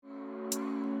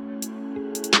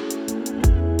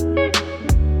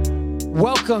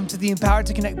Welcome to the Empowered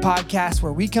to Connect podcast,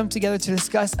 where we come together to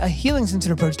discuss a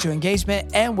healing-centered approach to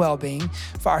engagement and well-being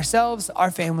for ourselves,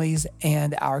 our families,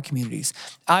 and our communities.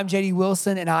 I'm JD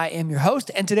Wilson, and I am your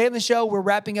host. And today on the show, we're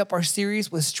wrapping up our series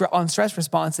on stress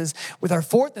responses with our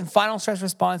fourth and final stress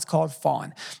response called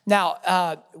FAWN.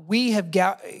 Now, we have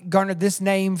garnered this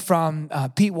name from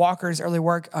Pete Walker's early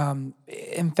work.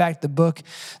 In fact, the book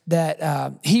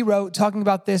that he wrote talking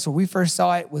about this, where we first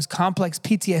saw it, was Complex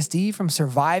PTSD from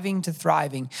Surviving to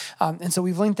Thriving. And so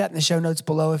we've linked that in the show notes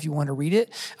below if you want to read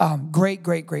it. Great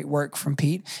work from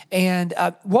Pete. And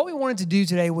what we wanted to do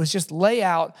today was just lay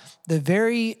out the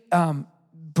very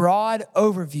broad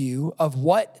overview of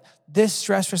what this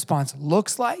stress response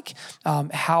looks like,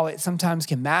 how it sometimes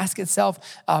can mask itself,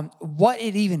 what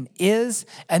it even is,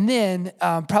 and then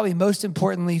probably most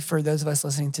importantly for those of us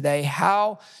listening today,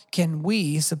 how can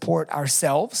we support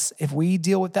ourselves if we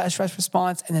deal with that stress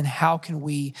response, and then how can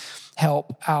we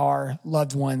help our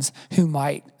loved ones who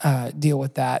might deal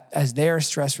with that as their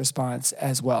stress response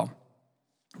as well.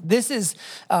 This is,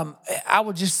 I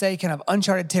would just say, kind of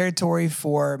uncharted territory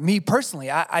for me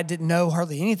personally. I didn't know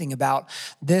hardly anything about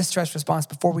this stress response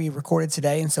before we recorded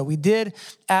today. And so we did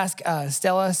ask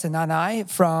Stella Sinanai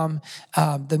from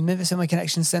the Memphis Family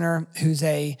Connection Center, who's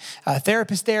a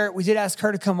therapist there. We did ask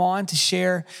her to come on to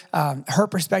share her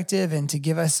perspective and to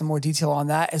give us some more detail on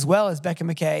that, as well as Becca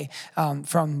McKay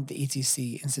from the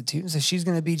ETC Institute. And so she's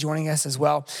going to be joining us as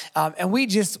well. And we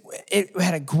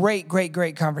had a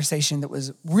great conversation that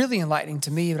was really enlightening to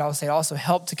me, but I would say also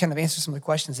helped to kind of answer some of the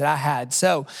questions that I had.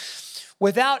 So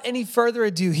without any further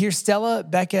ado, here's Stella,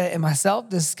 Becca, and myself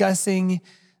discussing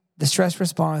the stress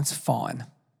response FAWN.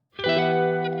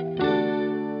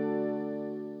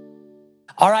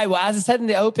 All right, well, as I said in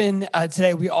the open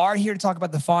today, we are here to talk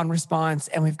about the FAWN response,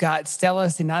 and we've got Stella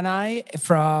Sinanai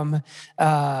from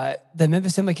the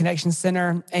Memphis Family Connection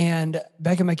Center and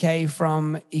Becca McKay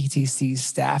from ETC's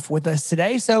staff with us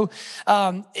today. So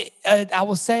I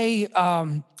will say,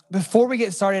 before we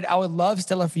get started, I would love,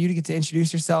 Stella, for you to get to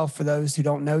introduce yourself for those who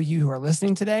don't know you, who are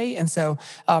listening today. And so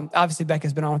obviously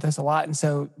Becca's been on with us a lot, and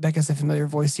so Becca's a familiar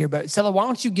voice here. But Stella, why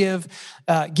don't you give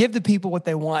the people what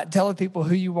they want? Tell the people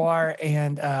who you are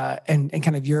and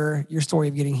kind of your story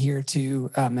of getting here to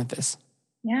Memphis.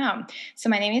 Yeah. So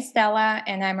my name is Stella,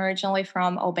 and I'm originally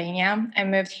from Albania. I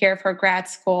moved here for grad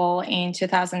school in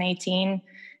 2018,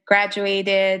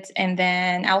 graduated, and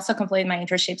then I also completed my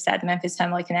internships at Memphis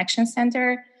Family Connection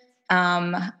Center.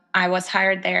 I was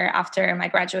hired there after my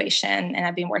graduation, and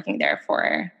I've been working there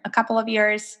for a couple of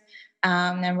years.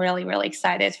 I'm really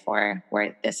excited for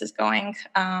where this is going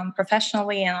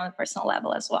professionally and on a personal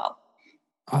level as well.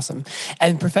 Awesome.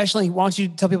 And professionally, why don't you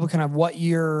tell people kind of what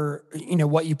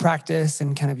what you practice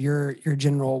and kind of your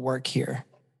general work here?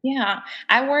 Yeah,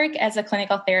 I work as a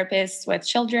clinical therapist with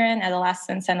children,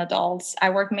 adolescents, and adults.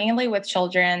 I work mainly with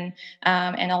children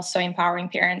and also empowering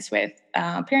parents with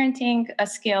parenting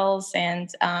skills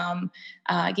and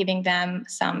giving them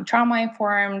some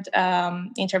trauma-informed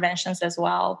interventions as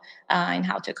well in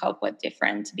how to cope with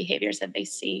different behaviors that they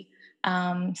see.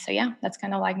 So yeah, that's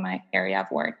kind of like my area of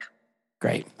work.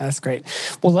 Great. That's great.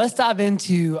 Well, let's dive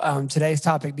into today's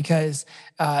topic because,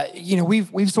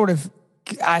 we've sort of,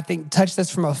 I think, touched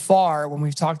this from afar when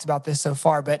we've talked about this so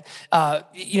far. But,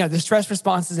 the stress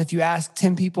responses, if you ask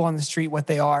 10 people on the street what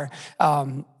they are,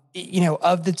 of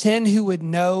the 10 who would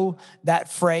know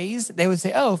that phrase, they would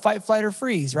say, oh, fight, flight, or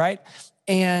freeze, right?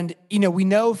 And, we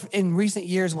know in recent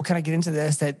years, we'll kind of get into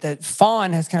this, that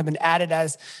FAWN has kind of been added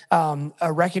as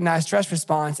a recognized stress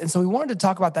response. And so we wanted to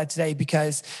talk about that today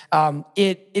because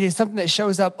it is something that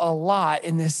shows up a lot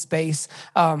in this space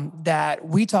that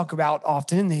we talk about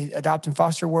often in the adopt and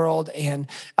foster world and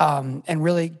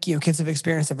really, kids have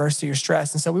experienced adversity or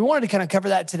stress. And so we wanted to kind of cover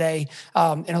that today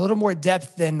in a little more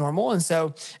depth than normal. And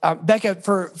so, Becca,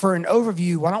 for an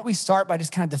overview, why don't we start by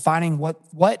just kind of defining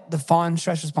what the FAWN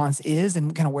stress response is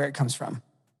and kind of where it comes from?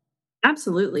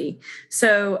 Absolutely.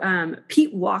 So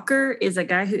Pete Walker is a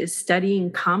guy who is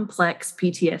studying complex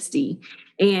PTSD,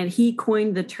 and he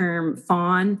coined the term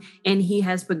FAWN, and he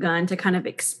has begun to kind of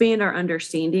expand our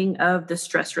understanding of the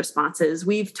stress responses.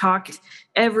 We've talked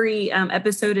every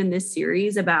episode in this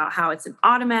series about how it's an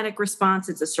automatic response.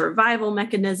 It's a survival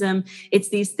mechanism. It's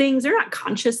these things, they're not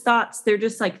conscious thoughts. They're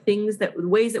just like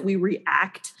ways that we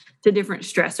react to different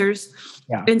stressors.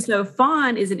 Yeah. And so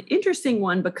FAWN is an interesting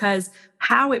one because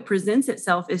how it presents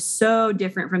itself is so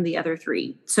different from the other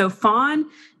three. So FAWN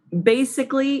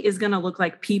basically is going to look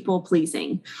like people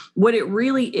pleasing. What it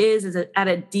really is at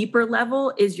a deeper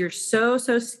level is you're so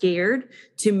scared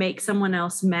to make someone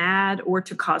else mad or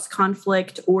to cause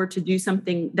conflict or to do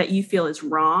something that you feel is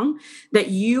wrong, that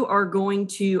you are going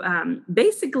to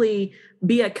basically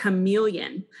be a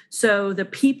chameleon. So the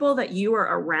people that you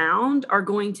are around are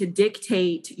going to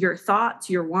dictate your thoughts,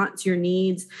 your wants, your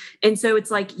needs. And so it's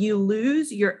like you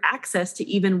lose your access to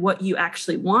even what you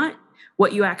actually want,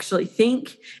 what you actually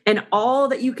think. And all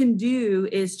that you can do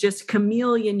is just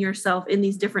chameleon yourself in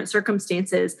these different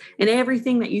circumstances. And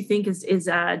everything that you think is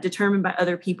determined by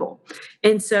other people.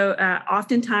 And so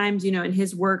oftentimes, in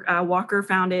his work, Walker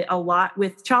found it a lot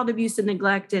with child abuse and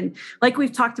neglect. And like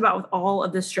we've talked about with all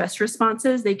of the stress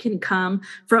responses, they can come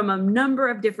from a number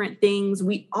of different things.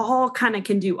 We all kind of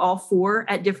can do all four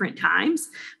at different times.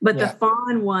 But the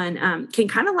fawn one can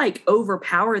kind of like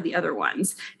overpower the other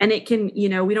ones. And it can,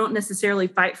 we don't necessarily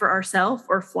fight for ourselves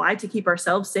or fly to keep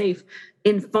ourselves safe.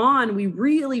 In fawn, we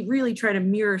really, really try to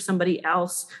mirror somebody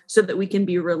else so that we can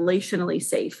be relationally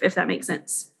safe, if that makes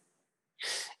sense.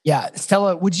 Yeah.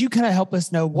 Stella, would you kind of help us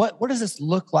know what does this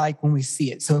look like when we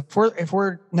see it? So if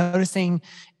we're noticing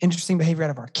interesting behavior out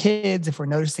of our kids, if we're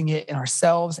noticing it in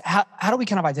ourselves, how do we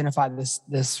kind of identify this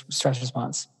stress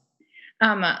response?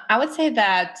 I would say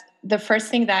that the first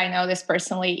thing that I noticed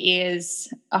personally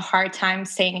is a hard time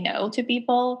saying no to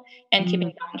people and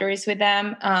keeping boundaries with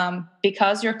them,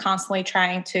 because you're constantly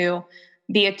trying to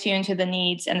be attuned to the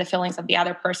needs and the feelings of the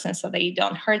other person so that you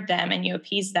don't hurt them and you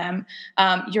appease them.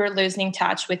 You're losing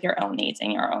touch with your own needs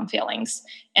and your own feelings.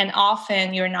 And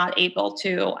often you're not able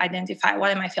to identify, what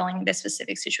am I feeling in this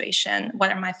specific situation? What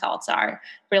are my thoughts are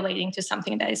relating to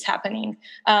something that is happening?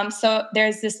 So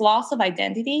there's this loss of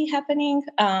identity happening,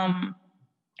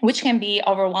 which can be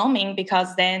overwhelming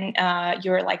because then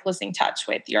you're like losing touch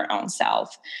with your own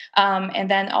self.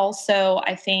 And then also,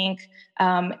 I think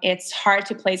it's hard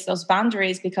to place those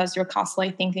boundaries because you're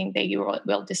constantly thinking that you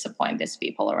will disappoint these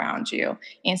people around you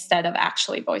instead of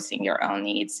actually voicing your own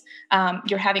needs.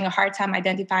 You're having a hard time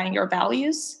identifying your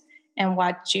values and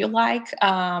what you like.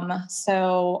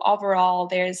 So overall,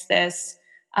 there's this...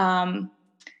 at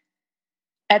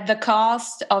the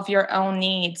cost of your own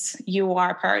needs, you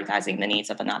are prioritizing the needs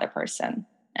of another person.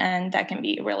 And that can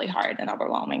be really hard and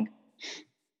overwhelming.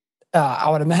 I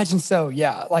would imagine so.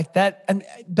 Yeah. Like that. And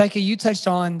Becca, you touched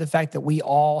on the fact that we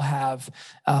all have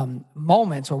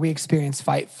moments where we experience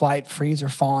fight, flight, freeze, or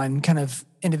fawn kind of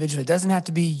individually. It doesn't have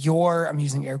to be I'm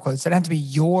using air quotes, it doesn't have to be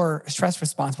your stress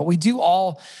response, but we do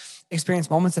all experience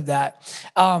moments of that.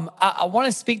 I want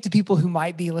to speak to people who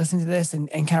might be listening to this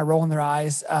and kind of rolling their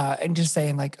eyes and just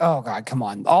saying like, oh God, come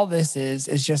on. All this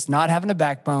is just not having a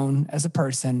backbone as a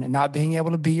person and not being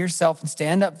able to be yourself and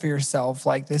stand up for yourself.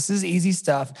 Like, this is easy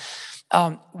stuff.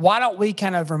 Why don't we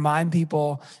kind of remind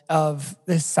people of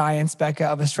this science, Becca,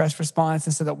 of a stress response,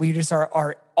 and so that we just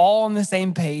are all on the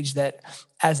same page that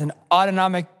as an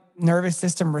autonomic nervous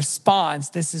system response,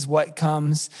 this is what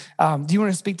comes. Do you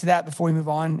want to speak to that before we move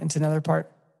on into another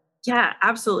part? Yeah,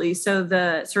 absolutely. So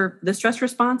the stress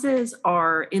responses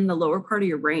are in the lower part of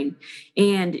your brain.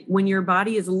 And when your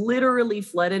body is literally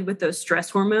flooded with those stress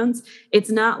hormones,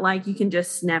 it's not like you can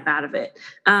just snap out of it.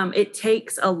 It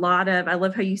takes a lot of, I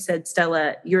love how you said,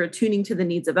 Stella, you're attuning to the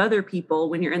needs of other people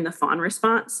when you're in the fawn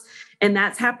response. And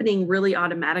that's happening really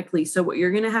automatically. So what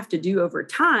you're going to have to do over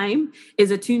time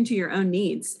is attune to your own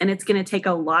needs. And it's going to take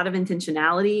a lot of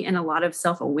intentionality and a lot of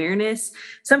self-awareness.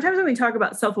 Sometimes when we talk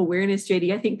about self-awareness,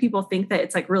 JD, I think people think that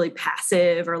it's like really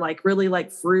passive or like really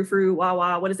like frou-frou,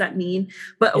 wah-wah. What does that mean?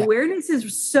 But awareness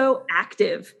is so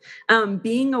active.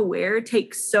 Being aware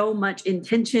takes so much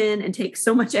intention and takes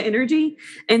so much energy.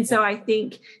 And so I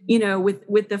think,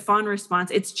 with the fawn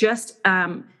response, it's just,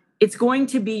 it's going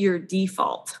to be your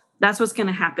default. That's what's going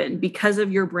to happen because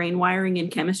of your brain wiring and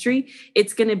chemistry.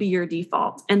 It's going to be your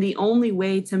default. And the only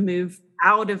way to move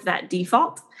out of that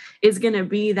default is going to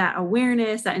be that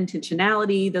awareness, that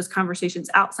intentionality, those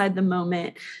conversations outside the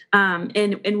moment.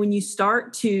 And when you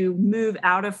start to move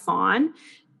out of fawn,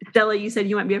 Stella, you said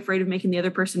you might be afraid of making the other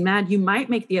person mad. You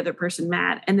might make the other person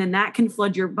mad. And then that can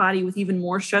flood your body with even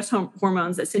more stress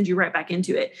hormones that send you right back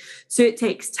into it. So it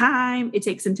takes time, it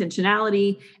takes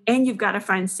intentionality, and you've got to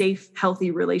find safe,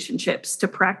 healthy relationships to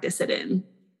practice it in.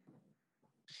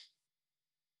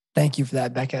 Thank you for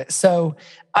that, Becca. So,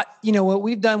 what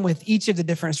we've done with each of the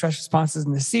different stress responses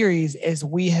in the series is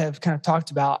we have kind of talked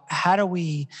about how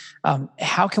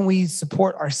can we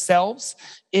support ourselves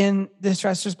in the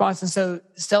stress response. And so,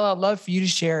 Stella, I'd love for you to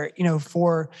share,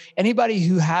 for anybody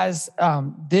who has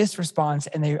this response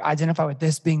and they identify with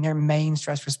this being their main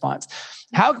stress response,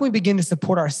 how can we begin to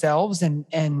support ourselves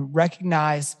and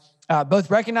recognize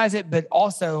both recognize it, but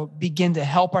also begin to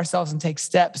help ourselves and take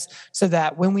steps so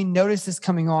that when we notice this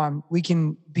coming on, we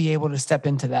can be able to step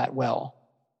into that well?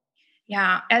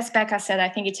 Yeah, as Becca said, I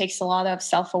think it takes a lot of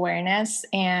self-awareness,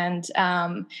 and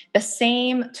the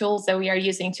same tools that we are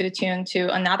using to attune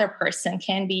to another person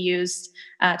can be used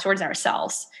towards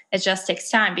ourselves. It just takes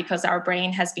time because our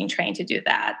brain has been trained to do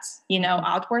that,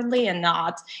 outwardly and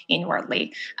not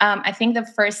inwardly. I think the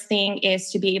first thing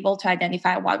is to be able to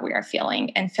identify what we are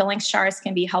feeling, and feeling charts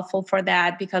can be helpful for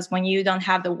that, because when you don't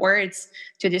have the words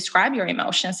to describe your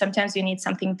emotions, sometimes you need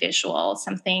something visual,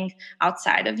 something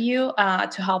outside of you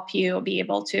to help you be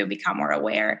able to become more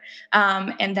aware.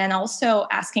 And then also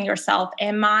asking yourself,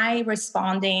 am I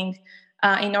responding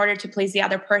in order to please the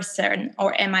other person,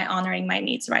 or am I honoring my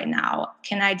needs right now?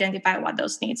 Can I identify what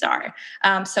those needs are?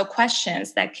 So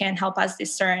questions that can help us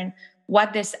discern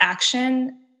what this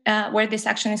action, where this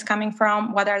action is coming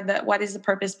from, what is the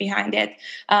purpose behind it,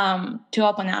 to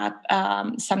open up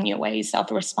some new ways of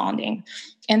responding.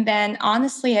 And then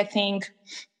honestly, I think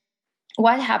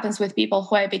what happens with people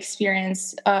who have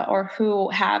experienced or who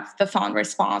have the fawn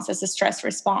response as a stress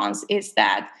response is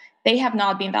that they have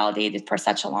not been validated for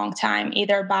such a long time,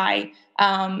 either by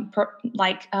parents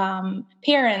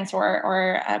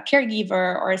or a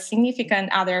caregiver or a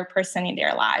significant other person in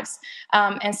their lives.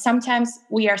 And sometimes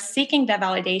we are seeking that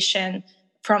validation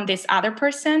from this other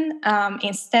person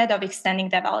instead of extending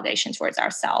that validation towards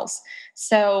ourselves.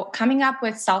 So coming up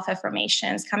with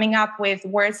self-affirmations, coming up with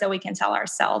words that we can tell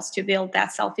ourselves to build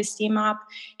that self-esteem up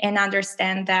and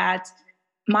understand that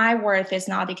my worth is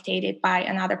not dictated by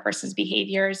another person's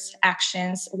behaviors,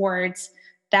 actions, words.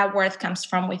 That worth comes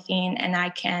from within, and I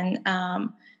can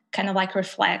kind of like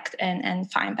reflect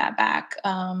and find that back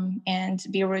and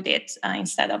be rooted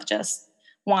instead of just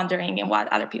wondering in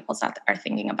what other people are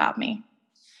thinking about me.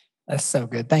 That's so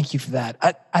good. Thank you for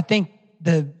that. I think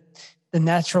the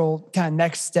natural kind of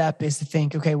next step is to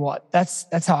think, okay, well,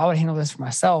 that's how I would handle this for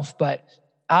myself. But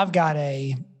I've got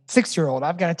a 6-year-old,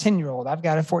 I've got a 10-year-old, I've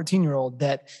got a 14-year-old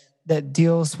that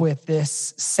deals with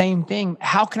this same thing.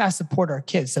 How can I support our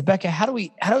kids? So Becca, how do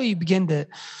we begin to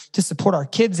support our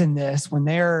kids in this when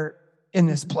they're in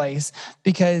this place?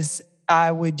 Because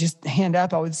I would just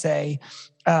I would say,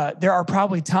 there are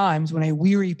probably times when a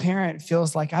weary parent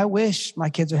feels like, I wish my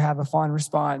kids would have a fawn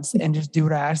response and just do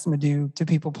what I ask them to do, to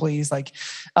people please.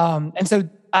 And so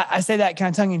I say that kind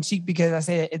of tongue in cheek because I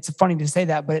say it's funny to say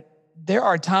that, but there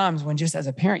are times when just as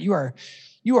a parent, you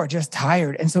are just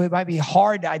tired. And so it might be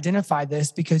hard to identify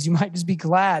this because you might just be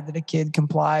glad that a kid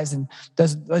complies and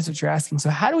does what you're asking. So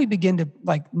how do we begin to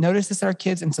notice this in our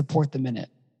kids and support them in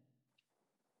it?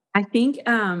 I think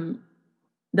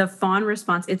the fawn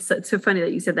response, it's so funny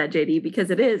that you said that, JD,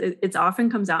 because it often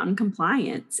comes out in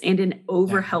compliance and in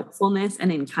over helpfulness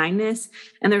and in kindness.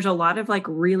 And there's a lot of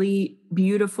really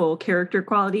beautiful character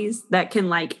qualities that can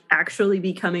actually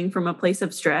be coming from a place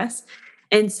of stress.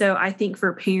 And so I think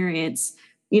for parents,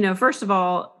 first of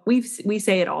all, we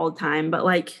say it all the time,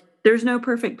 but there's no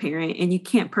perfect parent and you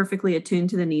can't perfectly attune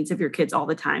to the needs of your kids all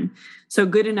the time. So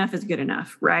good enough is good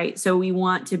enough, right? So we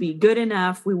want to be good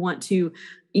enough. We want to,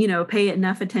 pay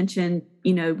enough attention,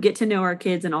 get to know our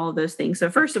kids and all of those things. So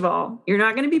first of all, you're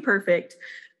not going to be perfect,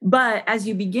 but as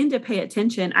you begin to pay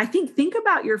attention, I think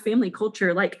about your family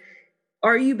culture.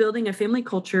 Are you building a family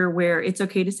culture where it's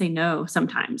okay to say no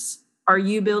sometimes? Are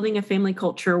you building a family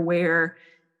culture where,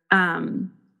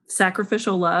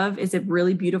 sacrificial love is a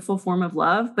really beautiful form of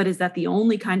love, but is that the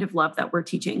only kind of love that we're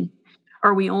teaching?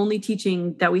 Are we only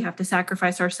teaching that we have to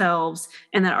sacrifice ourselves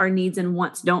and that our needs and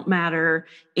wants don't matter?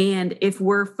 And if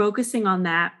we're focusing on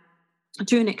that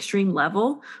to an extreme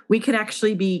level, we could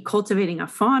actually be cultivating a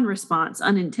fawn response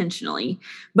unintentionally,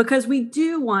 because we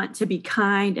do want to be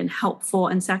kind and helpful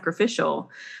and sacrificial.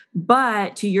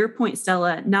 But to your point,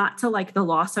 Stella, not to the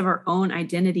loss of our own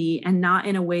identity and not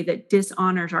in a way that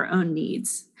dishonors our own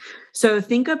needs. So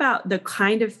think about the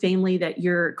kind of family that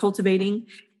you're cultivating,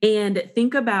 and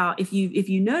think about if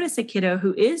you notice a kiddo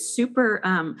who is super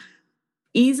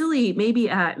easily, maybe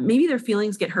their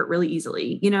feelings get hurt really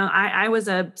easily. I was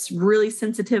a really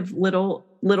sensitive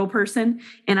little person,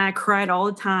 and I cried all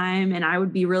the time, and I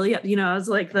would be really, I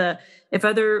was if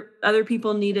other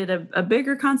people needed a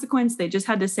bigger consequence, they just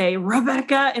had to say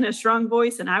Rebecca in a strong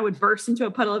voice, and I would burst into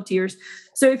a puddle of tears.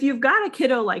 So if you've got a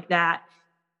kiddo like that,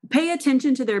 pay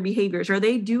attention to their behaviors. Are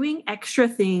they doing extra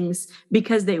things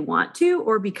because they want to,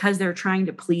 or because they're trying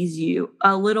to please you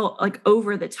a little,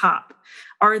 over the top?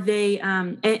 Are they,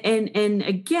 and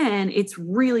again, it's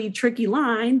really tricky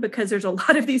line because there's a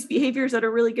lot of these behaviors that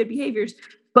are really good behaviors,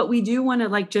 but we do want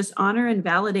to just honor and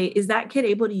validate. Is that kid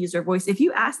able to use their voice? If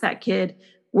you ask that kid,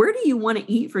 where do you want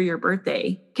to eat for your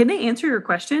birthday? Can they answer your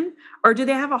question? Or do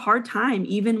they have a hard time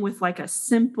even with like a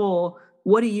simple,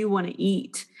 what do you want to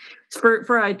eat?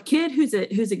 For a kid who's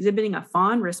exhibiting a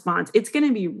fawn response, it's going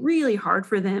to be really hard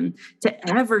for them to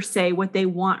ever say what they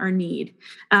want or need,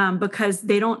 because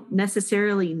they don't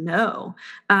necessarily know.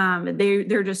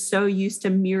 They're just so used to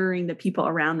mirroring the people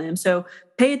around them. So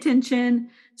pay attention,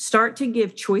 start to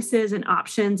give choices and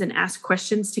options, and ask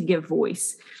questions to give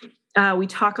voice. We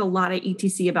talk a lot at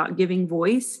ETC about giving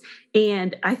voice,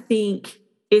 and I think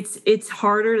it's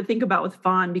harder to think about with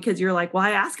fawn because you're like, well,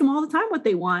 I ask them all the time what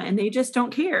they want and they just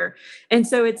don't care. And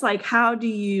so it's like, how do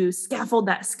you scaffold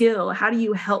that skill? How do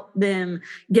you help them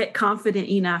get confident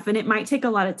enough? And it might take a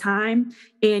lot of time,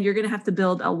 and you're going to have to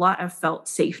build a lot of felt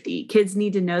safety. Kids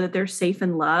need to know that they're safe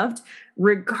and loved,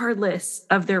 regardless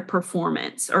of their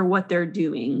performance or what they're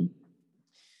doing.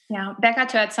 Yeah, Becca,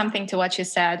 to add something to what you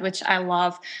said, which I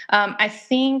love, I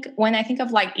think when I think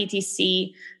of like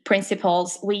ETC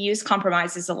principles, we use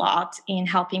compromises a lot in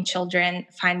helping children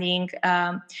finding.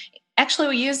 Actually,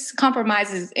 we use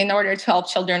compromises in order to help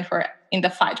children in the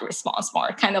fight response more.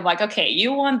 Kind of like, okay,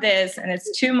 you want this and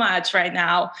it's too much right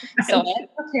now. So as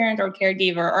a parent or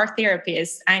caregiver or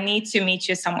therapist, I need to meet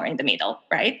you somewhere in the middle,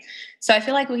 right? So I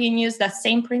feel like we can use that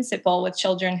same principle with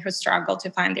children who struggle to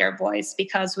find their voice,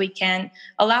 because we can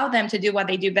allow them to do what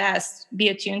they do best, be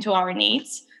attuned to our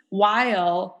needs,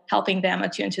 while helping them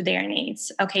attune to their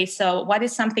needs. Okay, so what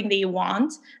is something that you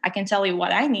want? I can tell you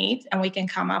what I need, and we can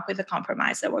come up with a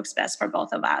compromise that works best for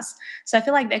both of us. So I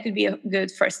feel like that could be a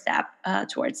good first step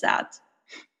towards that.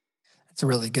 That's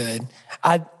really good.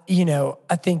 I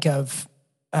think of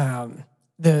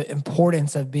the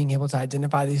importance of being able to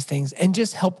identify these things and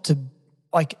just help to,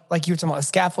 like you were talking about,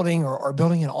 scaffolding or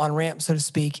building an on-ramp, so to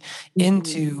speak,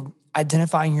 into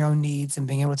identifying your own needs and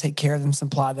being able to take care of them,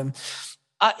 supply them.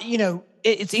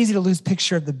 It's easy to lose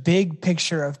picture of the big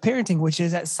picture of parenting, which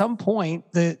is at some point,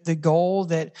 the goal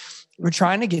that we're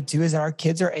trying to get to is that our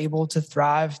kids are able to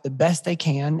thrive the best they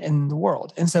can in the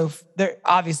world. And so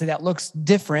obviously that looks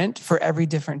different for every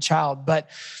different child, but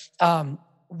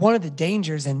one of the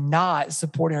dangers in not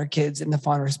supporting our kids in the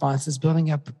fawn response is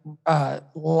building up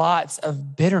lots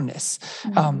of bitterness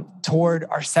toward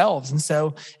ourselves. And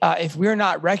so if we're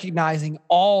not recognizing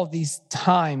all these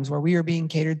times where we are being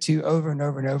catered to over and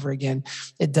over and over again,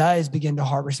 it does begin to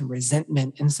harbor some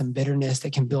resentment and some bitterness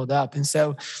that can build up. And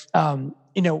so,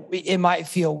 it might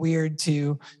feel weird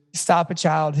to stop a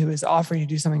child who is offering to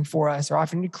do something for us or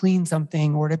offering to clean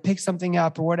something or to pick something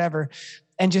up or whatever,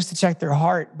 and just to check their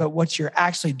heart. But what you're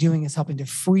actually doing is helping to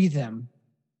free them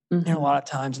in a lot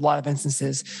of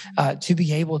instances, to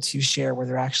be able to share where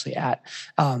they're actually at.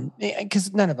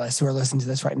 Because none of us who are listening to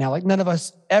this right now, like none of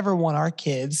us ever want our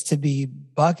kids to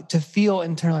to feel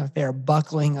internally like they're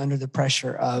buckling under the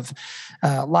pressure of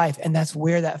life. And that's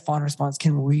where that fawn response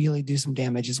can really do some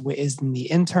damage, is in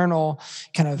the internal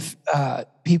kind of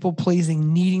people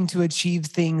pleasing, needing to achieve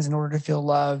things in order to feel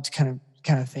loved kind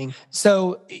of thing.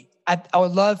 So I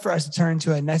would love for us to turn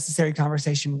to a necessary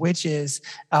conversation, which is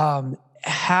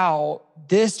how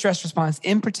this stress response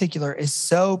in particular is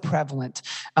so prevalent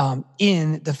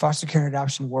in the foster care and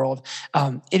adoption world.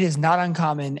 It is not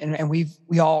uncommon. And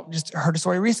we all just heard a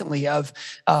story recently of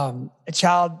a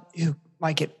child who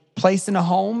might get placed in a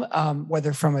home,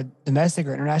 whether from a domestic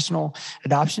or international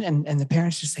adoption. And the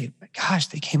parents just say, gosh,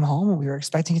 they came home and we were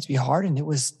expecting it to be hard. And it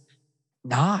was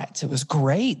not. It was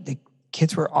great. The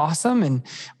kids were awesome. And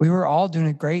we were all doing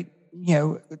a great,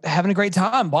 having a great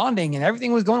time, bonding, and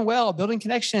everything was going well, building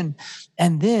connection.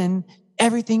 And then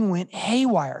everything went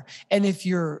haywire. And if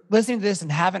you're listening to this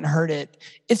and haven't heard it,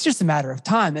 it's just a matter of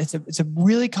time. It's a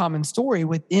really common story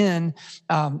within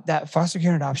that foster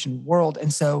care and adoption world.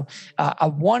 And so I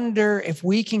wonder if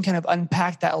we can kind of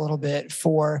unpack that a little bit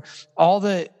for all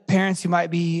the parents who might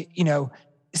be,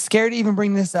 scared to even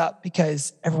bring this up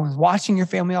because everyone's watching your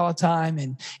family all the time.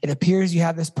 And it appears you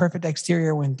have this perfect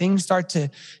exterior. When things start to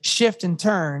shift and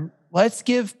turn, let's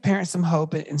give parents some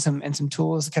hope and some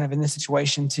tools kind of in this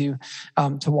situation to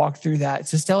walk through that.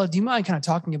 So Stella, do you mind kind of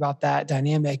talking about that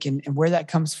dynamic and where that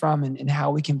comes from and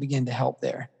how we can begin to help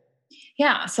there?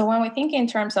 Yeah. So when we think in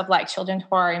terms of like children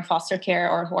who are in foster care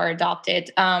or who are adopted,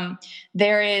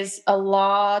 there is a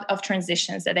lot of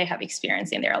transitions that they have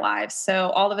experienced in their lives. So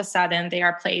all of a sudden they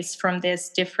are placed from this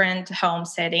different home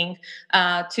setting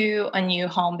to a new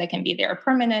home that can be there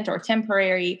permanent or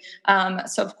temporary.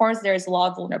 So of course there's a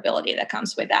lot of vulnerability that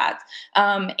comes with that.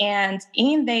 And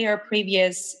in their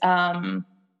previous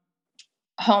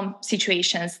home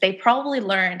situations, they probably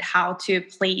learned how to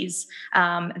please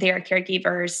their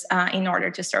caregivers in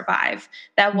order to survive.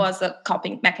 That was a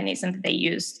coping mechanism that they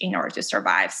used in order to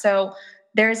survive. So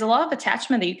there's a lot of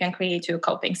attachment that you can create to a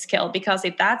coping skill, because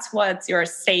if that's what's your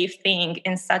safe thing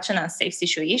in such an unsafe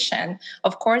situation,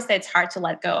 of course it's hard to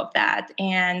let go of that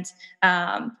and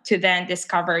to then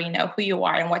discover, who you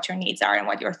are and what your needs are and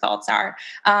what your thoughts are.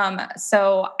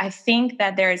 So I think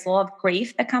that there is a lot of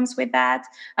grief that comes with that,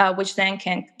 which then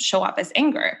can show up as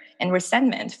anger and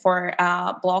resentment for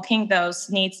blocking those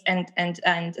needs and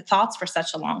thoughts for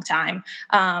such a long time.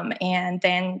 And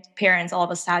then parents all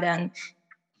of a sudden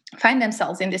find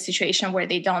themselves in this situation where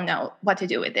they don't know what to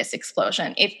do with this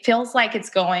explosion. It feels like it's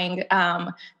going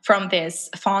from this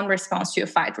fawn response to a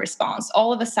fight response.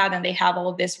 All of a sudden, they have all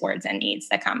of these words and needs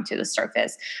that come to the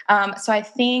surface. So I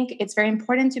think it's very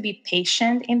important to be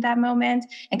patient in that moment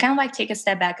and kind of like take a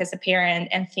step back as a parent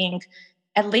and think,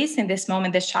 at least in this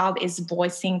moment, this child is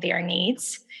voicing their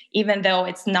needs, even though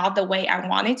it's not the way I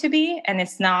want it to be and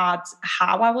it's not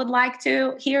how I would like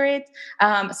to hear it.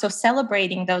 So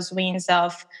celebrating those wins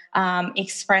of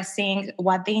expressing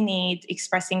what they need,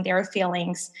 expressing their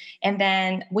feelings, and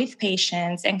then with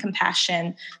patience and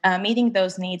compassion, meeting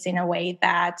those needs in a way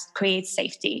that creates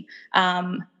safety,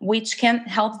 which can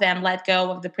help them let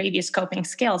go of the previous coping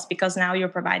skills, because now you're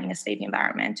providing a safe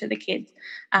environment to the kids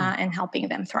and helping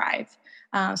them thrive.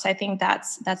 So I think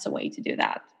that's a way to do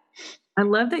that. I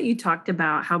love that you talked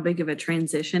about how big of a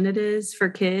transition it is for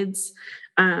kids.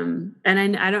 And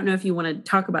I don't know if you want to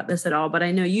talk about this at all, but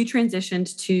I know you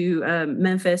transitioned to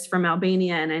Memphis from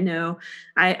Albania. And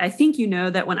I think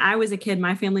that when I was a kid,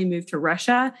 my family moved to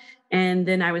Russia. And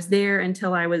then I was there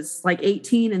until I was like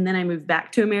 18. And then I moved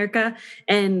back to America.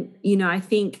 And, I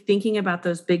think thinking about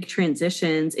those big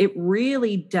transitions, it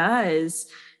really does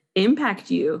impact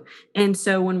you. And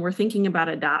so when we're thinking about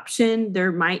adoption,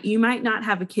 you might not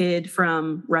have a kid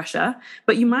from Russia,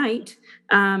 but you might,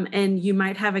 and you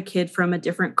might have a kid from a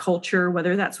different culture,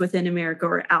 whether that's within America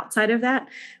or outside of that.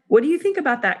 What do you think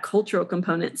about that cultural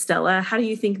component, Stella? How do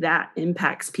you think that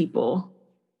impacts people?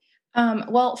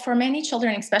 Well, for many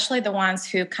children, especially the ones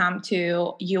who come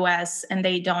to US and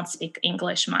they don't speak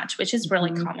English much, which is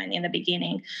really common in the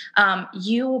beginning,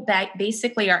 you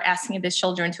basically are asking the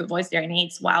children to voice their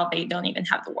needs while they don't even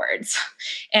have the words.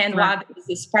 And while there's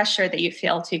this pressure that you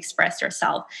feel to express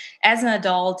yourself. As an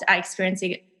adult, I experience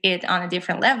it on a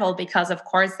different level, because of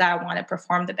course I want to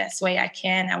perform the best way I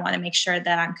can. I want to make sure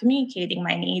that I'm communicating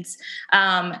my needs.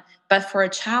 But for a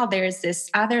child, there's this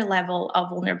other level of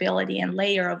vulnerability and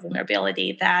layer of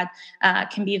vulnerability that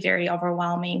can be very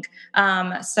overwhelming.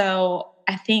 So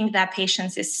I think that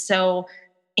patience is so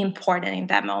important in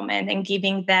that moment, and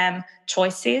giving them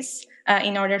choices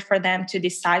in order for them to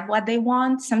decide what they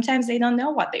want. Sometimes they don't know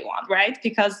what they want, right?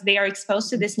 Because they are exposed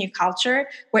to this new culture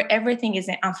where everything is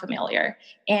unfamiliar.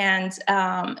 And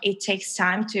it takes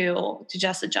time to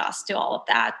just adjust to all of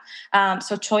that.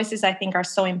 So choices, I think, are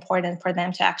so important for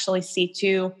them to actually see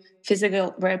two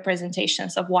physical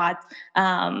representations of what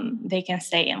they can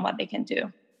say and what they can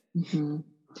do. Mm-hmm.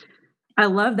 I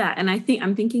love that. And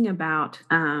I'm thinking about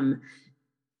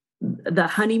the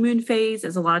honeymoon phase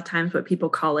is a lot of times what people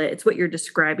call it. It's what you're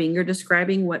describing. You're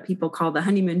describing what people call the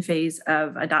honeymoon phase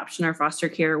of adoption or foster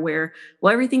care, where,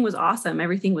 well, everything was awesome.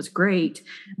 Everything was great.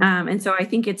 And so I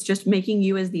think it's just making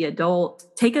you as the adult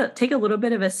take a little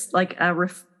bit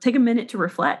of take a minute to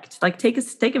reflect, like take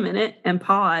a minute and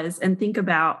pause and think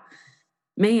about,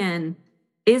 man,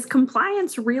 is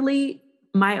compliance really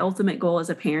my ultimate goal as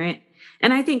a parent?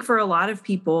 And I think for a lot of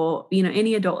people,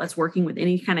 any adult that's working with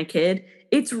any kind of kid,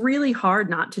 it's really hard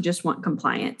not to just want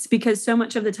compliance, because so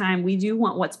much of the time we do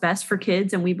want what's best for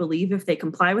kids. And we believe if they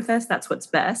comply with us, that's what's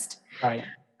best. Right.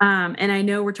 And I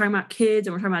know we're talking about kids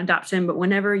and we're talking about adoption, but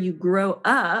whenever you grow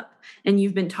up and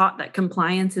you've been taught that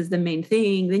compliance is the main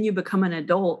thing, then you become an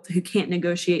adult who can't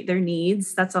negotiate their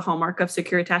needs. That's a hallmark of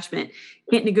secure attachment.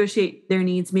 Can't negotiate their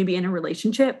needs, maybe in a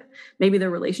relationship. Maybe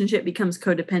the relationship becomes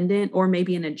codependent, or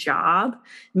maybe in a job.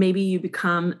 Maybe you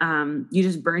become, you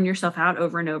just burn yourself out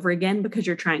over and over again because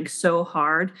you're trying so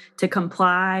hard to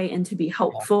comply and to be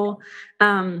helpful.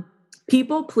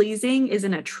 People pleasing is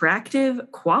an attractive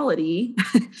quality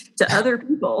to other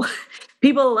people.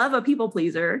 People love a people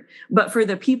pleaser, but for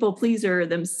the people pleaser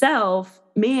themselves,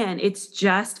 man, it's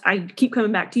just, I keep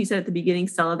coming back to, you said at the beginning,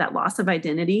 Stella, that loss of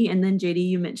identity. And then JD,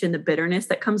 you mentioned the bitterness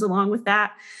that comes along with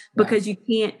that, because you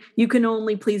can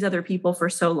only please other people for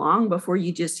so long before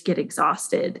you just get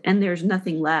exhausted and there's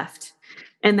nothing left.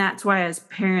 And that's why as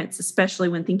parents, especially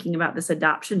when thinking about this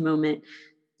adoption moment,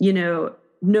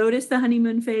 notice the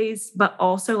honeymoon phase, but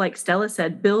also, like Stella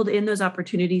said, build in those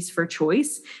opportunities for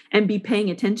choice and be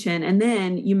paying attention. And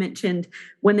then you mentioned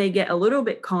when they get a little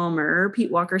bit calmer,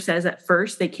 Pete Walker says at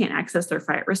first they can't access their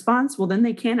fight response. Well, then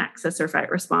they can access their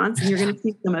fight response, and you're going to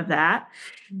see some of that.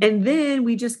 And then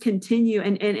we just continue.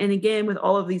 And again, with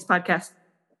all of these podcasts,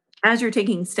 as you're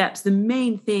taking steps, the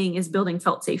main thing is building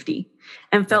felt safety.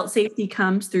 And felt safety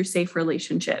comes through safe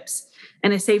relationships.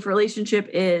 And a safe relationship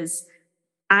is,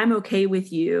 I'm okay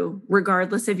with you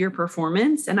regardless of your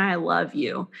performance, and I love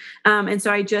you. And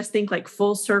so I just think, like,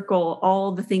 full circle,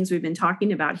 all the things we've been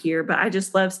talking about here. But I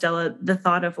just love, Stella, the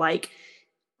thought of, like,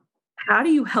 how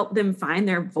do you help them find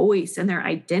their voice and their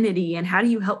identity? And how do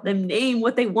you help them name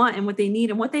what they want and what they need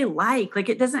and what they like? Like,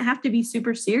 it doesn't have to be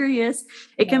super serious.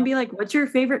 It can be like, what's your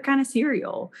favorite kind of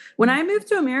cereal? When I moved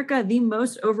to America, the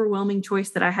most overwhelming choice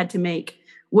that I had to make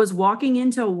was walking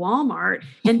into Walmart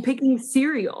and picking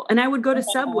cereal. And I would go to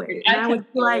Subway and I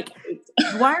would be like,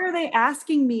 why are they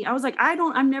asking me? I was like,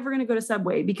 I'm never going to go to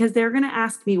Subway because they're going to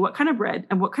ask me what kind of bread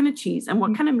and what kind of cheese and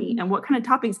what kind of meat and what kind of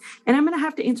toppings. And I'm going to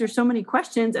have to answer so many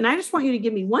questions. And I just want you to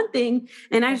give me one thing.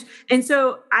 And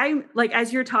so I'm like,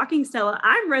 as you're talking, Stella,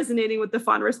 I'm resonating with the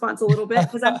fawn response a little bit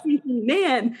because I'm thinking,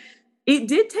 man, it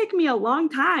did take me a long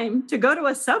time to go to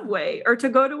a Subway or to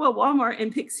go to a Walmart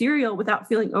and pick cereal without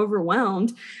feeling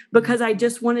overwhelmed, because I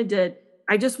just wanted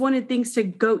things to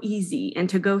go easy and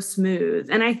to go smooth.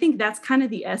 And I think that's kind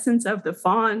of the essence of the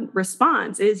fawn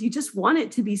response, is you just want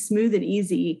it to be smooth and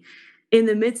easy in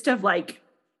the midst of, like,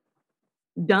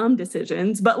 dumb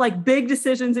decisions, but like big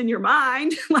decisions in your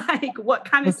mind, like, what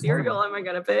kind of cereal am I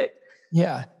going to pick?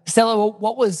 Yeah. Stella,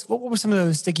 what were some of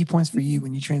those sticky points for you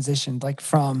when you transitioned, like,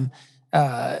 from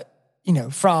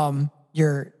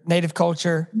your native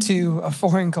culture to a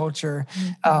foreign culture?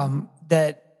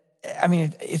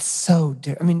 It's so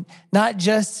different. I mean, not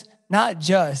just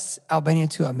Albania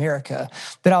to America,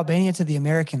 but Albania to the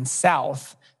American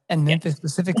South and Memphis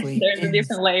specifically. There's a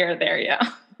different layer there. Yeah.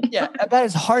 Yeah. About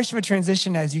as harsh of a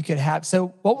transition as you could have.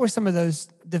 So what were some of those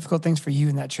difficult things for you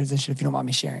in that transition, if you don't mind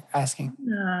me asking?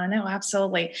 No,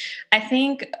 absolutely. I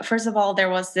think, first of all, there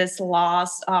was this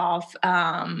loss of,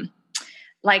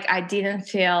 I didn't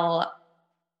feel,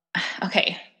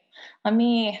 okay, let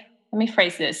me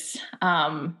phrase this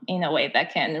in a way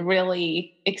that can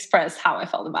really express how I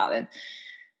felt about it.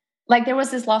 Like, there was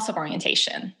this loss of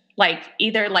orientation, like,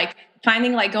 either like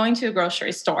finding, like, going to a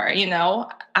grocery store,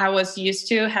 I was used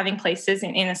to having places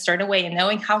in a certain way and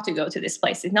knowing how to go to these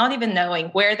places, not even knowing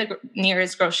where the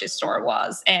nearest grocery store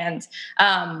was and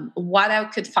what I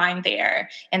could find there.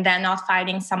 And then not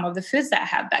finding some of the foods that I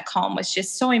have back home was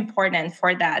just so important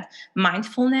for that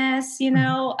mindfulness,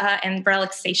 and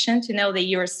relaxation, to know that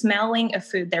you're smelling a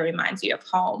food that reminds you of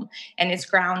home and it's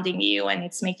grounding you and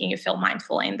it's making you feel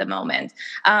mindful in the moment.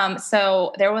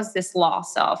 So there was this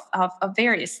loss of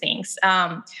various things.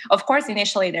 Of course,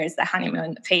 initially there's the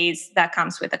honeymoon phase that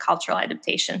comes with the cultural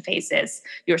adaptation phases.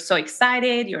 You're so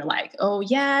excited. You're like, oh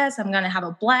yes, I'm going to have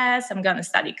a blast. I'm going to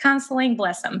study counseling,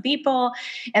 bless some people.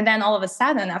 And then all of a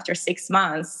sudden, after 6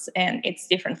 months, and it's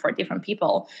different for different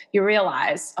people, you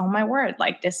realize, oh my word,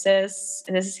 like, this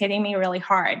is hitting me really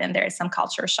hard. And there is some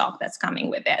culture shock that's coming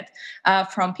with it,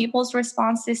 from people's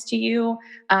responses to you,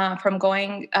 from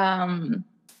going,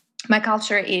 my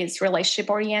culture is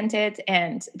relationship oriented,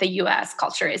 and the US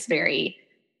culture is very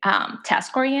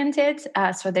task oriented.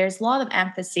 So there's a lot of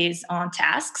emphasis on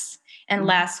tasks and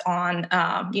less on,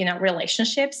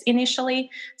 relationships initially.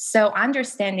 So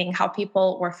understanding how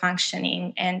people were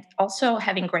functioning and also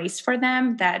having grace for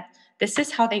them, that this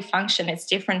is how they function. It's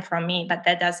different from me, but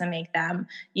that doesn't make them,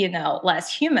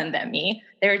 less human than me.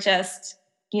 They're just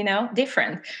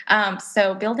different.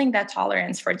 So building that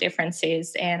tolerance for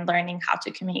differences and learning how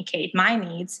to communicate my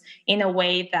needs in a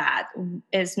way that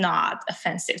is not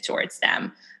offensive towards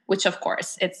them, which of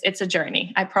course it's a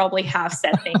journey. I probably have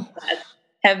said things that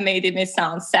have made me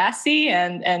sound sassy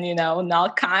and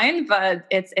not kind, but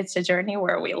it's a journey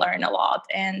where we learn a lot.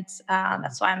 And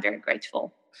that's why I'm very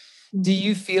grateful. Do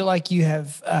you feel like you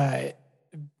have,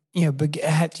 do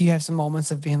you have some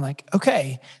moments of being like,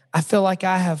 okay, I feel like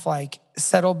I have, like,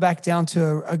 settled back down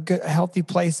to a healthy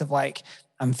place of, like,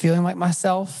 I'm feeling like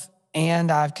myself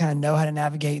and I've kind of know how to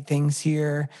navigate things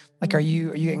here. Like, are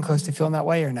you getting close to feeling that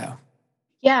way or no?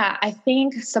 Yeah, I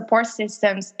think support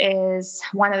systems is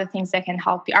one of the things that can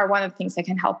help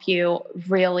you,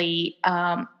 really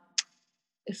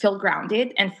feel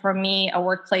grounded. And for me, a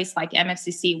workplace like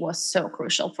MFCC was so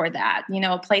crucial for that.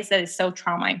 A place that is so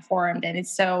trauma informed and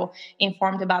it's so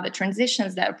informed about the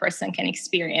transitions that a person can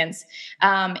experience,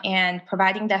 and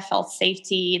providing that felt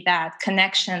safety, that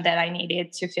connection that I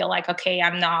needed to feel like, okay,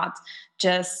 I'm not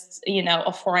just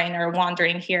a foreigner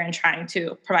wandering here and trying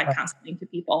to provide counseling to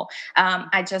people.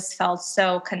 I just felt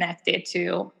so connected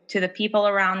to the people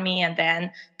around me, and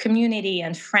then community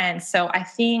and friends. So I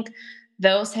think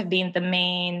those have been the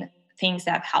main things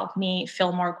that have helped me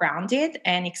feel more grounded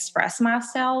and express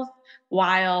myself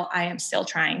while I am still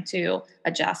trying to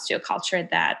adjust to a culture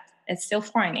that is still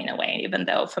foreign in a way, even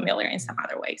though familiar in some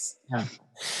other ways. Yeah.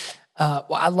 Well,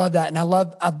 I love that. And I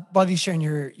love you sharing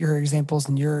your examples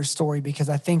and your story, because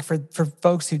I think for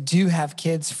folks who do have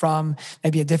kids from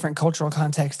maybe a different cultural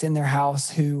context in their house,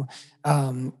 who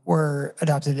were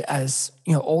adopted as,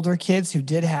 older kids who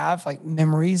did have like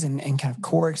memories and kind of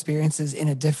core experiences in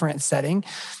a different setting,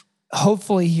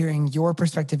 hopefully hearing your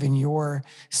perspective and your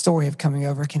story of coming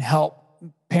over can help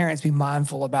parents be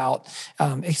mindful about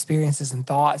experiences and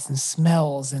thoughts and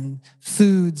smells and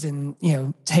foods and,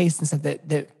 tastes and stuff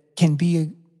that can be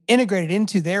integrated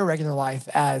into their regular life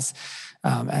as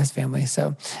families.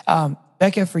 So,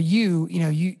 Becca, for you,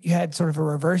 you had sort of a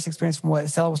reverse experience from what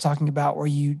Stella was talking about, where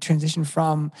you transitioned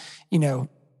from,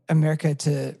 America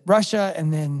to Russia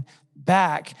and then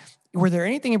back. Were there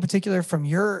anything in particular from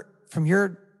your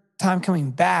time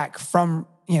coming back from,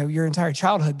 your entire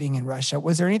childhood being in Russia?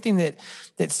 Was there anything that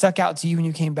stuck out to you when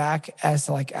you came back as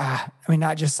to like,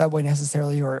 not just Subway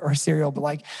necessarily or cereal, but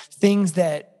like things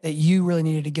that you really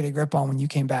needed to get a grip on when you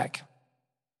came back?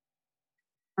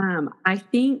 I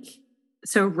think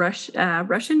so.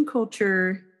 Russian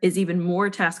culture is even more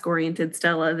task-oriented,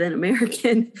 Stella, than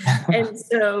American. And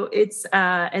so it's,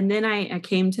 and then I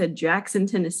came to Jackson,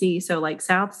 Tennessee. So like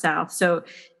South. So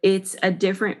it's a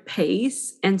different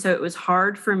pace. And so it was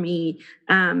hard for me.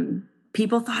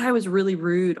 People thought I was really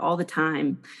rude all the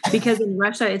time, because in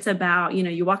Russia, it's about,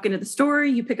 you walk into the store,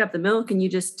 you pick up the milk and you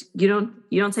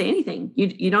don't say anything.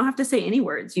 You don't have to say any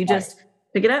words. You just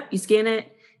pick it up, you scan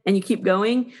it, and you keep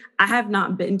going. I have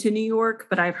not been to New York,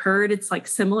 but I've heard it's like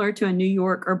similar to a New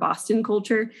York or Boston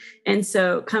culture. And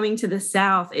so coming to the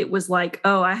South, it was like,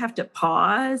 oh, I have to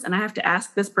pause and I have to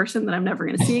ask this person that I'm never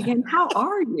going to see again, how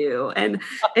are you? And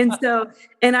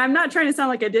I'm not trying to sound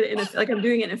like I did it like I'm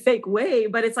doing it in a fake way,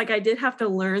 but it's like I did have to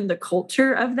learn the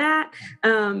culture of that.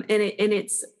 And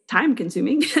it's time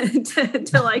consuming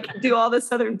to like do all the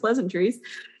Southern pleasantries.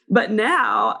 But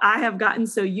now I have gotten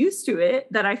so used to it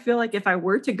that I feel like if I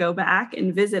were to go back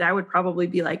and visit, I would probably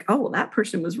be like, oh, well, that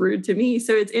person was rude to me.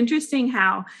 So it's interesting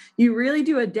how you really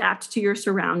do adapt to your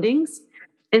surroundings.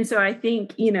 And so I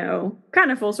think,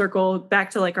 kind of full circle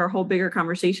back to like our whole bigger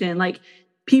conversation, like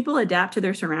people adapt to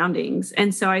their surroundings.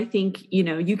 And so I think,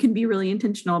 you can be really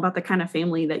intentional about the kind of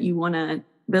family that you want to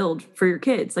build for your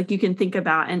kids. Like you can think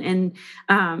about and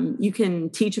you can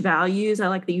teach values. I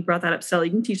like that you brought that up, Stella.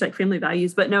 You can teach like family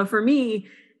values. But no, for me,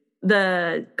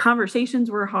 the conversations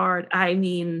were hard. I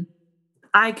mean,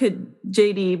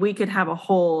 JD, we could have a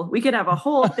whole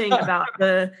thing about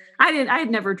I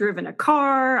had never driven a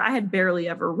car. I had barely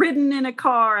ever ridden in a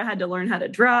car. I had to learn how to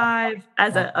drive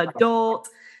as an adult,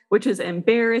 which is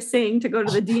embarrassing to go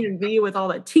to the DMV with all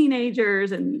the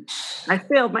teenagers. And I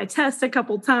failed my test a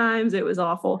couple times. It was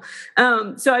awful.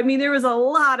 So, I mean, there was a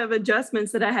lot of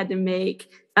adjustments that I had to make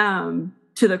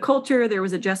to the culture. There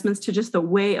was adjustments to just the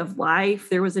way of life.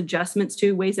 There was adjustments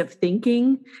to ways of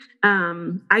thinking.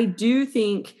 I do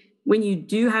think when you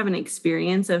do have an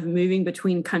experience of moving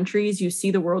between countries, you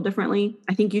see the world differently.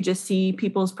 I think you just see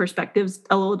people's perspectives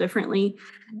a little differently.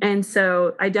 And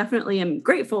so I definitely am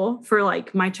grateful for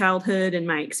like my childhood and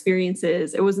my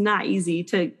experiences. It was not easy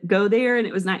to go there and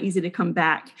it was not easy to come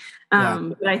back.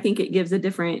 But I think it gives a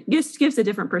different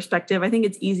perspective. I think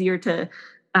it's easier to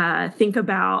think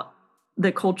about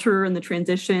the culture and the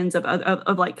transitions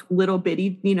of like little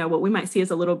bitty, what we might see as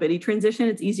a little bitty transition.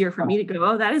 It's easier for me to go,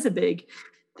 oh, that is a big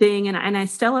thing. And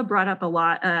Stella brought up a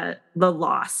lot, the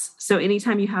loss. So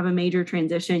anytime you have a major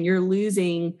transition, you're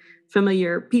losing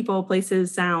familiar people,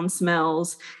 places, sounds,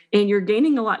 smells, and you're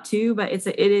gaining a lot too, but it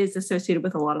is associated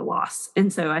with a lot of loss.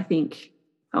 And so I think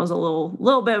that was a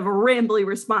little bit of a rambly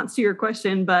response to your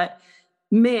question, but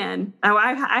man,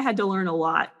 I had to learn a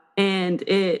lot, and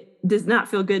it does not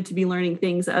feel good to be learning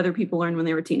things that other people learned when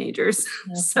they were teenagers.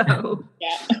 So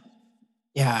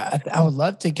yeah, I would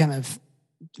love to kind of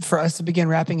for us to begin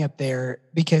wrapping up there,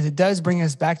 because it does bring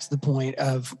us back to the point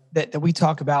of that we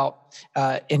talk about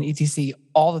in ETC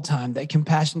all the time, that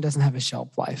compassion doesn't have a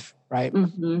shelf life, right?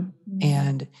 Mm-hmm.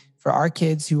 And for our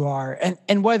kids who are,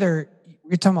 and whether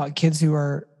you're talking about kids who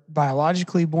are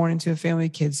biologically born into a family,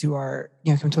 kids who are,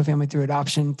 come to a family through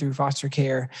adoption, through foster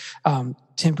care,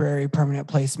 temporary, permanent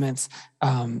placements,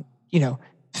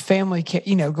 family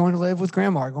care, going to live with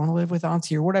grandma, or going to live with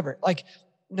auntie or whatever. Like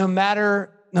no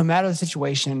matter the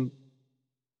situation,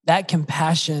 that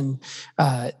compassion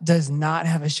does not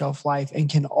have a shelf life and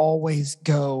can always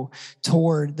go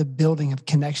toward the building of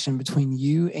connection between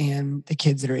you and the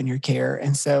kids that are in your care.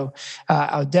 And so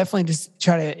I would definitely just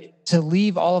try to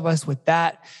leave all of us with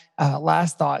that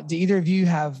last thought. Do either of you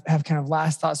have kind of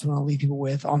last thoughts we want to leave people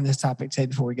with on this topic today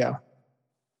before we go?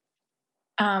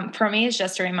 For me, it's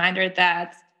just a reminder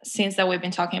that since that we've been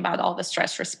talking about all the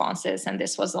stress responses, and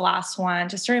this was the last one,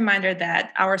 just a reminder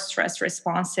that our stress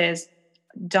responses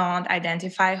don't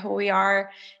identify who we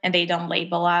are and they don't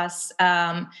label us.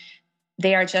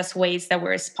 They are just ways that we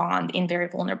respond in very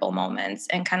vulnerable moments,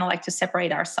 and kind of like to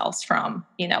separate ourselves from,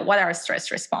 what our stress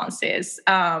response is,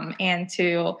 and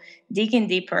to dig in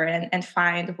deeper and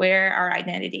find where our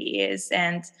identity is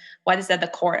and what is at the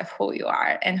core of who you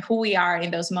are. And who we are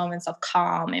in those moments of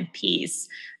calm and peace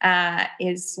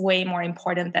is way more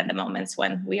important than the moments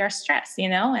when we are stressed,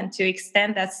 and to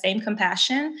extend that same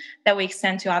compassion that we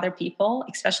extend to other people,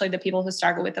 especially the people who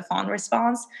struggle with the fawn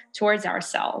response, towards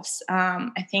ourselves.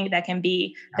 I think that can be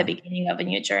the beginning of a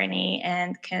new journey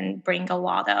and can bring a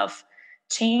lot of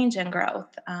change and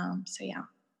growth. Yeah.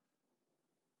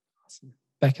 Awesome.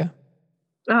 Becca?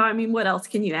 What else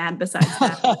can you add besides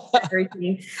that?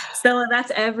 Everything. Stella,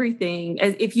 that's everything.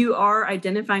 If you are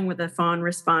identifying with a fawn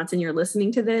response and you're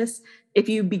listening to this, if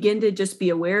you begin to just be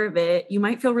aware of it, you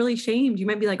might feel really shamed. You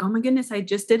might be like, oh my goodness, I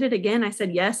just did it again. I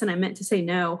said yes, and I meant to say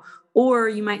no. Or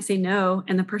you might say no,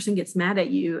 and the person gets mad at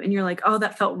you, and you're like, oh,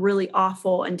 that felt really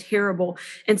awful and terrible.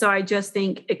 And so I just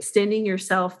think extending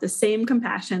yourself the same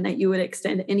compassion that you would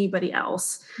extend to anybody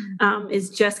else is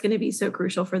just going to be so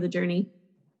crucial for the journey.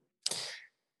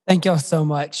 Thank y'all so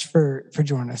much for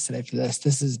joining us today for this.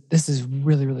 This is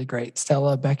really, really great.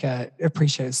 Stella, Becca,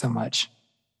 appreciate it so much.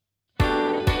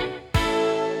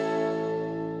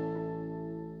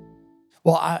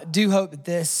 Well, I do hope that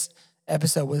this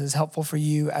episode was as helpful for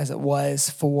you as it was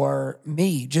for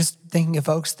me. Just thinking of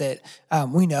folks that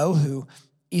we know who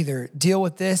either deal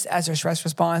with this as their stress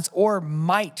response or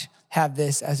might have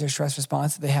this as their stress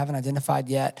response that they haven't identified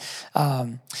yet.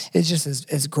 It's just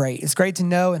is great. It's great to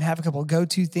know and have a couple of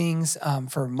go-to things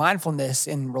for mindfulness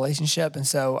in relationship. And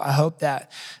so I hope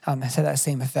that has had that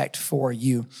same effect for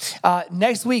you.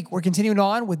 Next week, we're continuing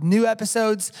on with new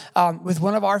episodes with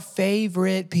one of our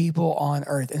favorite people on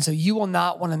earth. And so you will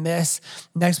not want to miss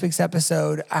next week's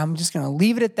episode. I'm just going to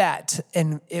leave it at that.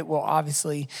 And it will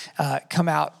obviously come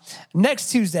out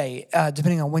next Tuesday,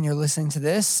 depending on when you're listening to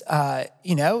this.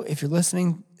 If you're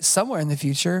listening somewhere in the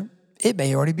future, it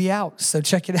may already be out. So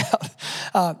check it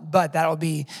out. But that'll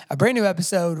be a brand new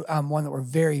episode, one that we're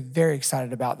very, very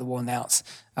excited about that we'll announce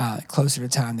closer to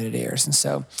time that it airs. And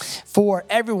so for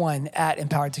everyone at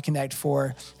Empowered to Connect,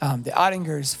 for the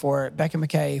Ottingers, for Becca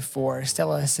McKay, for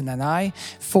Stella Sinanai,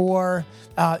 for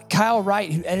Kyle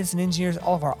Wright, who edits and engineers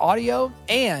all of our audio,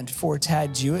 and for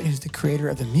Tad Jewett, who's the creator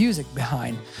of the music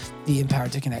behind the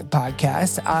Empowered to Connect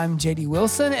podcast, I'm JD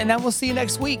Wilson, and I will see you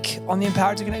next week on the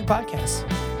Empowered to Connect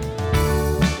podcast.